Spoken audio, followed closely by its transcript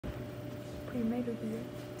primeiro dia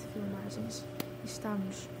de filmagens e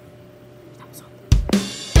estamos onde?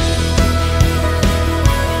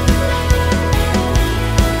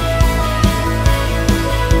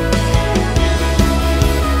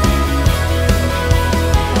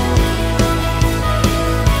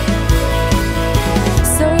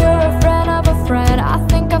 So you're a friend of a friend. I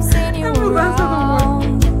think I've seen you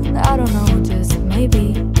around. I don't know, just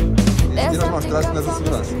maybe. There's something else on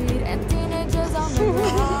the street and teenagers on the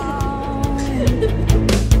ground.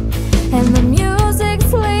 And the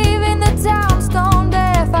music's leaving the town stone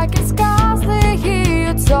deaf. I can scarcely hear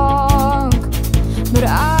you talk, but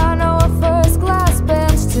I know a first class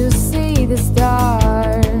bench to see the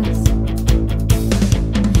stars.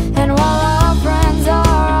 And while our friends are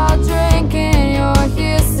out drinking, you're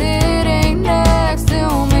here sitting next to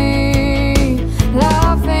me,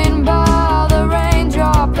 laughing by the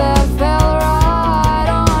raindrop that fell right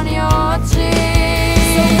on your cheek.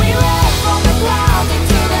 So we ran from the clouds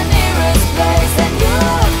into the nearest place, and you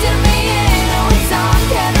looked at me in a way time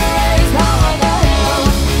can erase. How the hell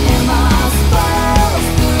am I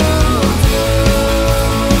supposed to do?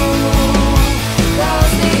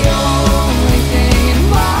 'Cause the only thing in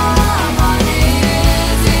my mind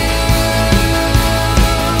is you.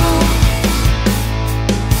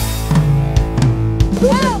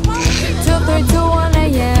 Till 3 to 1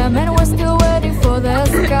 a.m. and we're still waiting for the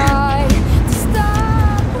sky to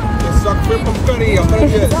stop. Só que foi para porcaria, para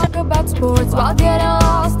ver. Talk about sports while getting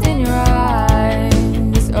lost in your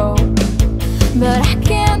eyes. Oh, but I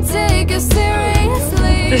can't take it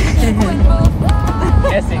seriously. When both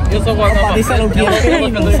É assim, eu só vou andar para Disseram que ia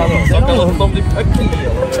cair, não sabem. só que ela voltou-me aqui.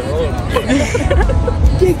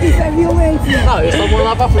 O que é que isso é violência? Não, eu só vou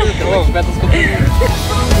andar para a frente, ela espeta-se com tudo.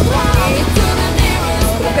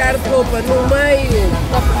 Lugar de roupa no meio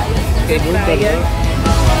Que é da muito praia. bom.